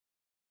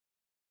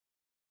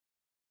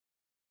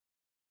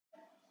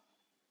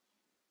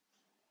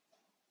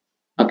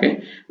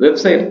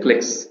Website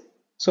clicks.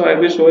 So I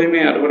will be showing my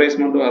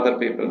advertisement to other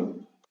people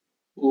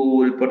who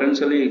will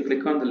potentially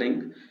click on the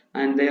link,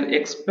 and they are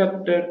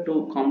expected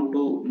to come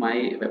to my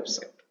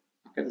website.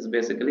 Okay, this is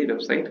basically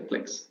website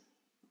clicks.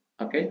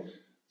 Okay,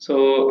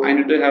 so I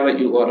need to have a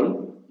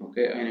URL.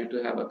 Okay, I need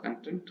to have a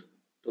content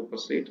to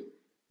proceed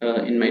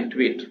in my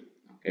tweet.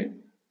 Okay.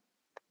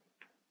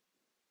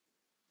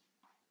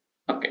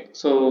 Okay,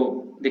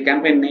 so the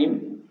campaign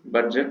name,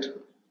 budget,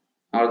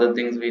 are the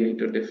things we need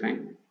to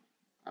define.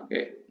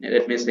 Okay,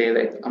 let me say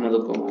like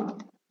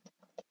Amudhakumar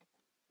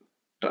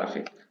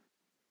traffic.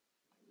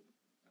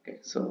 Okay,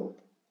 so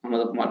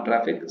Amudhakumar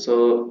traffic.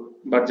 So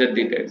budget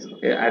details.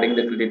 Okay, adding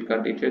the credit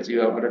card details you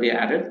have already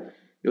added.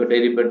 Your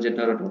daily budget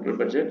or a total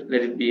budget.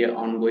 Let it be an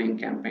ongoing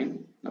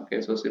campaign.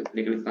 Okay, so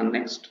simply click on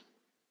next.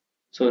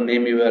 So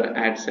name your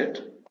ad set,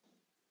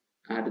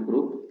 add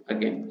group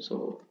again.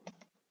 So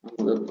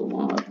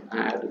Amudhakumar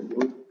ad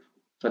group.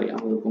 Sorry,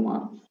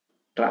 Amudhakumar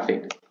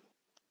traffic.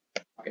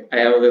 Okay, I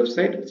have a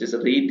website which is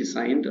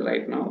redesigned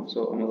right now.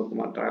 So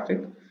Amudhakumar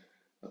traffic.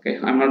 Okay,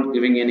 I'm not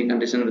giving any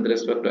condition with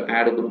respect to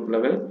add group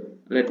level.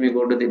 Let me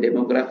go to the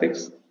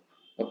demographics.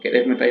 Okay,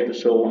 let me try to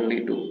show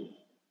only to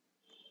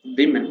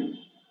women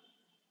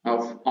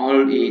of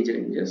all age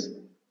ranges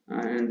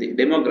and the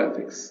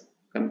demographics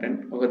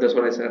content. Okay, that's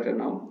what I selected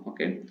now.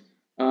 Okay,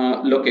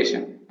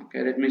 location.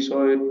 Okay, let me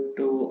show it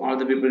to all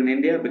the people in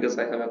India because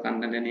I have a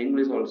content in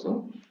English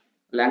also.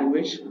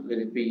 Language, let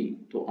it be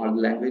to all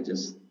the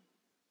languages.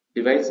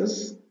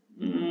 Devices,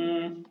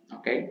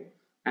 okay,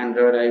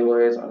 Android,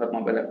 iOS, other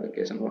mobile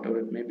application, whatever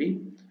it may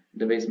be.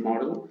 Device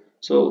model.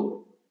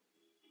 So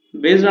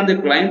based on the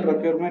client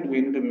requirement, we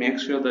need to make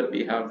sure that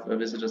we have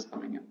visitors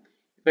coming in.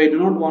 If I do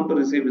not want to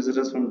receive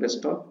visitors from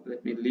desktop,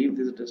 let me leave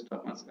this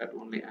desktop and select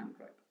only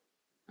Android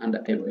and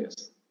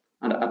iOS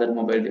and other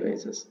mobile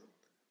devices.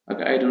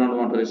 Okay, I do not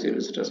want to receive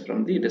visitors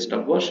from the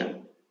desktop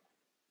version.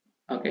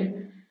 Okay,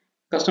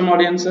 custom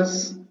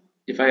audiences.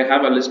 If I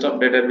have a list of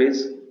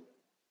database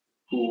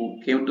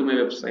who came to my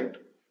website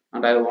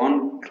and I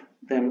want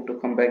them to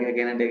come back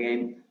again and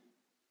again,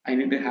 I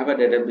need to have a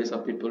database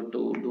of people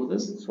to do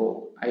this.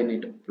 So I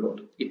need to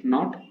upload. If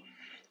not,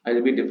 I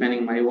will be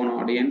defining my own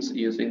audience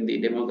using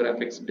the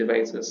demographics,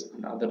 devices,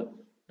 and other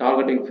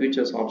targeting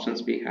features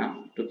options we have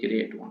to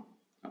create one.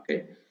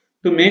 Okay.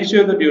 To make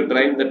sure that you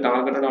drive the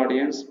targeted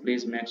audience,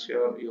 please make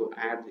sure you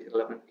add the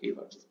relevant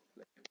keywords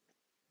like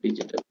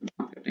digital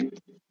marketing.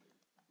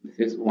 This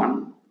is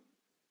one.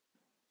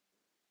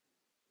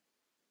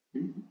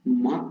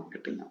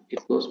 Marketing.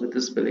 It goes with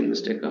the spelling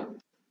mistake.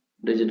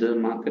 Digital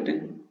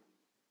marketing.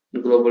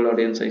 Global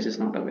audience size is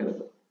not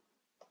available.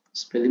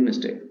 Spelling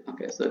mistake.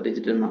 Okay, so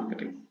digital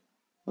marketing.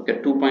 Okay,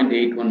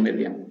 2.81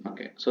 million.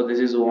 Okay, so this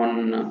is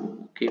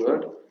one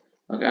keyword.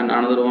 Okay, and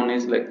another one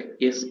is like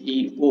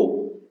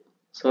SEO,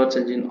 search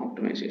engine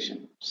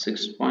optimization,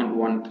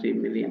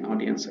 6.13 million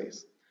audience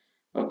size.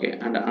 Okay,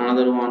 and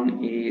another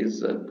one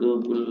is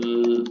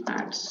Google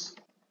Ads.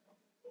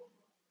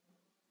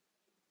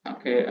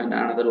 Okay, and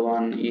another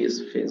one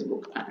is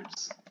Facebook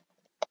Ads.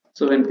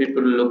 So when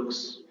people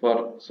looks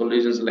for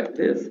solutions like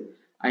this,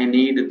 I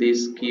need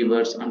these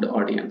keywords and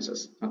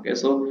audiences. Okay,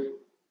 so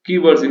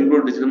keywords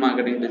include digital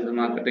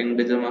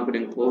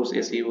marketing course,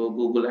 SEO,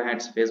 Google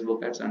Ads,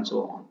 Facebook Ads, and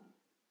so on.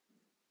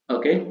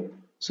 Okay,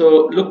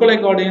 so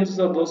lookalike audiences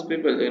are those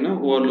people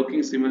who are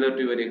looking similar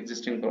to your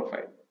existing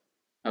profile.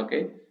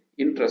 Okay,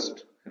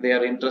 interest, they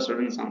are interested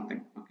in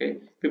something. Okay,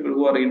 people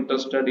who are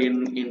interested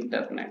in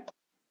internet,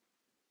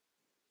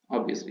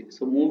 obviously.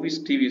 So movies,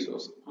 TV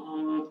shows.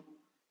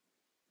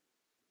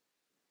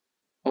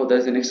 Oh,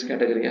 there's the next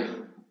category. Yeah.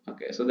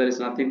 Okay, so there is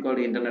nothing called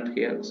internet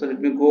here. So let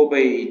me go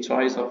by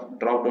choice of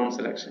drop down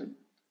selection.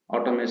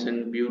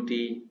 Automation,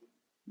 beauty,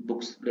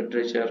 books,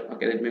 literature.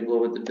 Okay, let me go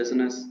with the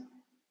business.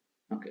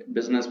 Okay,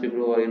 business people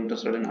who are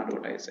interested in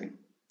advertising.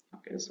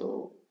 Okay,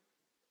 so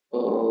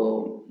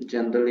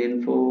general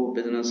info,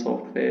 business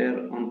software,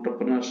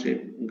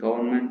 entrepreneurship,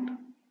 government,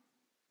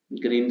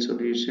 green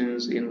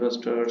solutions,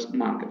 investors,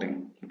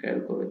 marketing. Okay,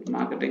 I'll go with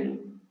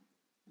marketing.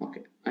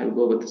 Okay, I'll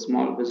go with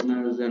small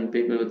business and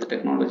people with the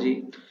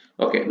technology.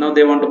 Okay, now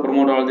they want to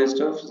promote all this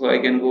stuff, so I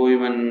can go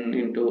even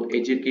into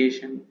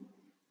education.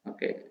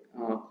 Okay,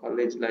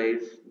 college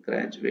life,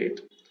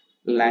 graduate,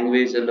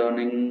 language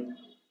learning,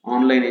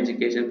 online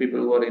education.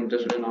 People who are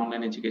interested in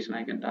online education,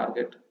 I can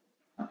target.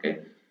 Okay,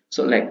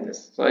 so like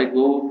this. So I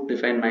go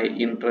define my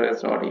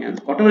interest audience,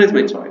 whatever is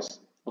my choice.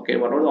 Okay,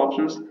 what are the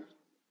options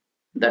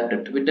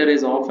that Twitter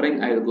is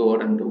offering? I will go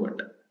out and do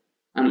it.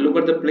 And look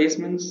at the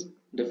placements,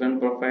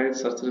 different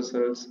profiles, search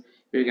results.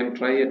 You can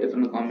try a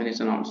different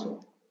combination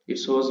also. It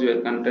shows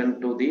your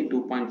content to the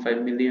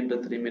 2.5 million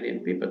to 3 million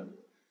people.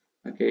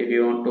 Okay, if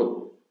you want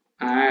to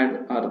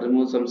add or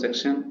remove some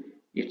section,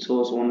 it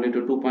shows only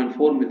to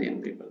 2.4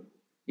 million people.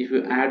 If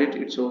you add it,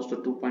 it shows to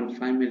 2.5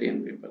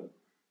 million people.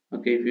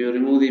 Okay, if you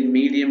remove the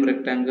medium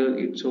rectangle,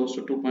 it shows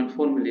to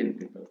 2.4 million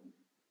people.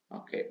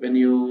 Okay, when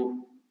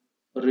you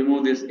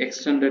remove this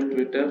extended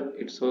Twitter,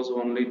 it shows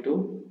only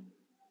to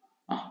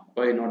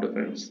why no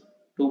difference?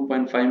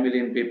 2.5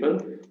 million people.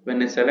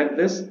 When I select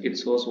this, it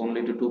shows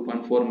only to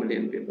 2.4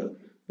 million people.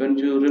 When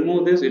you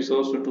remove this, it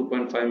shows to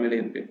 2.5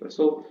 million people.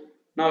 So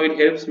now it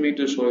helps me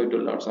to show it to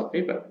lots of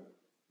people.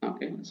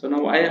 Okay, so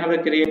now I have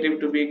a creative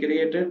to be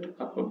created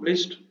or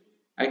published.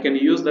 I can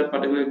use that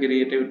particular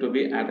creative to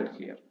be added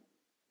here.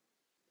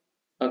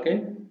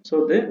 Okay,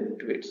 so the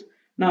tweets.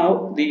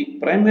 Now the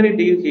primary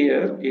deal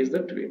here is the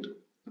tweet.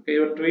 Okay,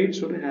 your tweet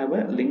should have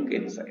a link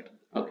inside.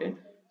 Okay,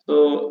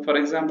 so for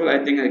example,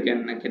 I think I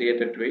can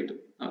create a tweet.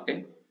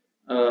 Okay,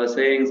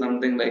 saying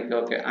something like,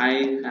 okay,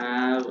 I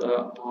have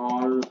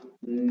all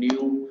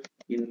new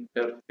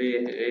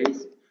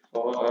interface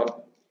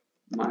for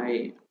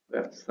my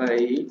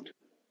website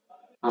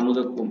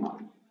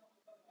Amudhakumar.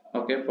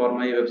 Okay, for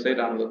my website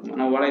Amudhakumar.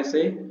 Now what I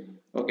say,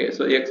 okay,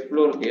 so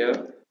explore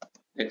here.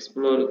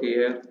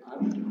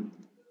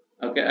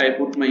 Okay, I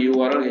put my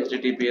URL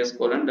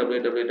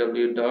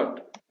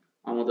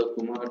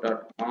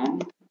https://www.amudhakumar.com.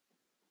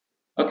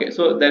 Okay,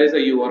 so there is a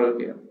URL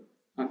here.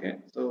 Okay,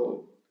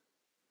 so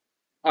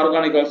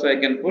organic also I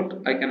can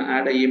put, I can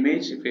add an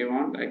image if I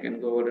want. I can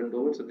go ahead and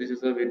do it. So this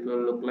is how it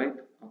will look like.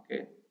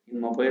 Okay, in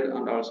mobile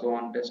and also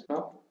on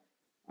desktop.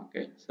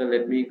 Okay, so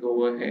let me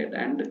go ahead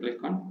and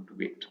click on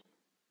tweet.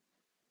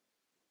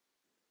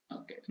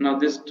 Okay, now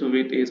this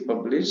tweet is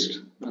published.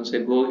 Once I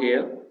go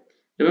here,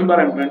 remember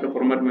I'm trying to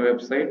promote my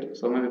website,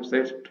 so my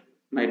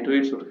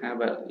tweet should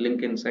have a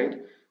link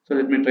inside. So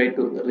let me try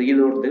to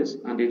reload this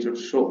and it should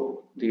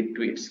show the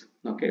tweets.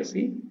 Okay,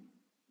 see,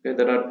 okay,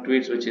 there are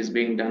tweets which is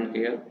being done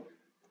here.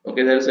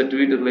 Okay, there is a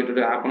tweet related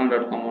to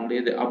apple.com only.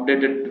 The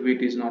updated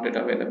tweet is not yet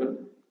available.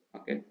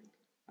 Okay,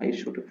 I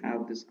should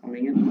have this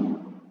coming in.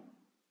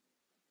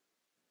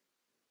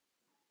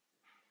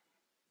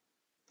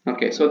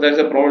 Okay, so there's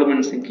a problem in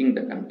syncing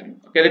the content.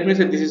 Okay, let me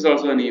say this is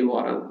also an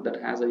URL that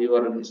has a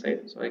URL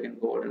inside, so I can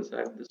go ahead and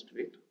select this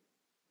tweet.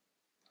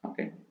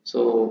 Okay,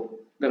 so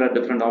there are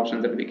different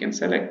options that we can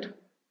select.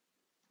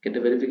 Get a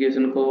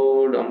verification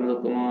code,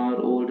 Amudhakumar,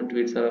 all the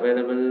tweets are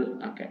available.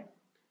 Okay,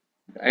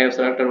 I have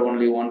selected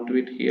only one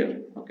tweet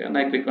here. Okay, and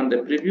I click on the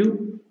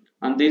preview,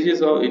 and this is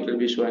how it will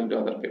be showing to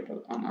other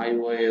people on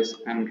iOS,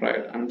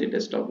 Android, and the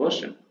desktop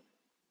version.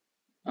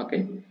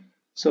 Okay,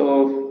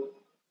 so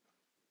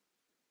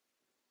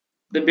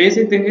the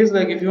basic thing is,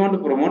 like, if you want to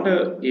promote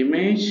a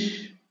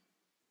image,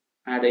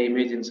 add an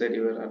image inside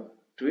your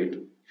tweet.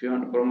 If you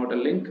want to promote a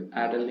link,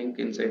 add a link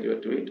inside your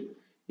tweet.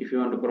 If you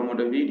want to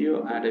promote a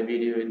video, add a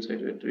video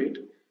inside your tweet.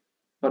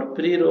 For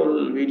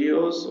pre-roll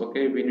videos,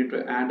 okay, we need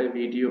to add a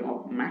video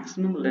of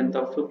maximum length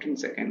of 15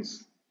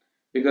 seconds,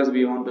 because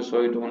we want to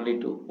show it only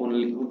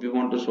we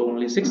want to show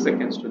only 6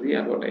 seconds to the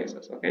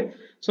advertisers. Okay,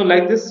 so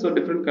like this, so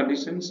different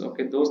conditions.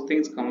 Okay, those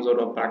things comes out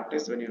of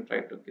practice when you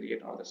try to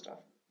create all the stuff.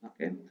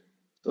 Okay,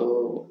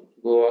 so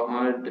go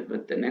ahead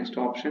with the next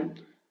option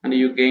and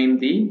you gain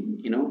the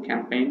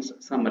campaigns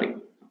summary.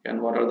 Okay,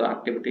 and what are the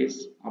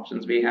activities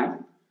options we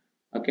have.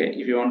 Okay,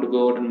 if you want to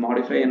go out and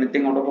modify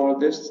anything out of all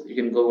this, you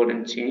can go out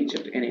and change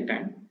at any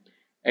time.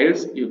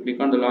 Else you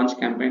click on the launch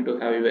campaign to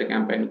have your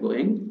campaign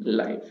going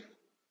live.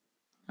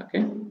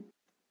 Okay,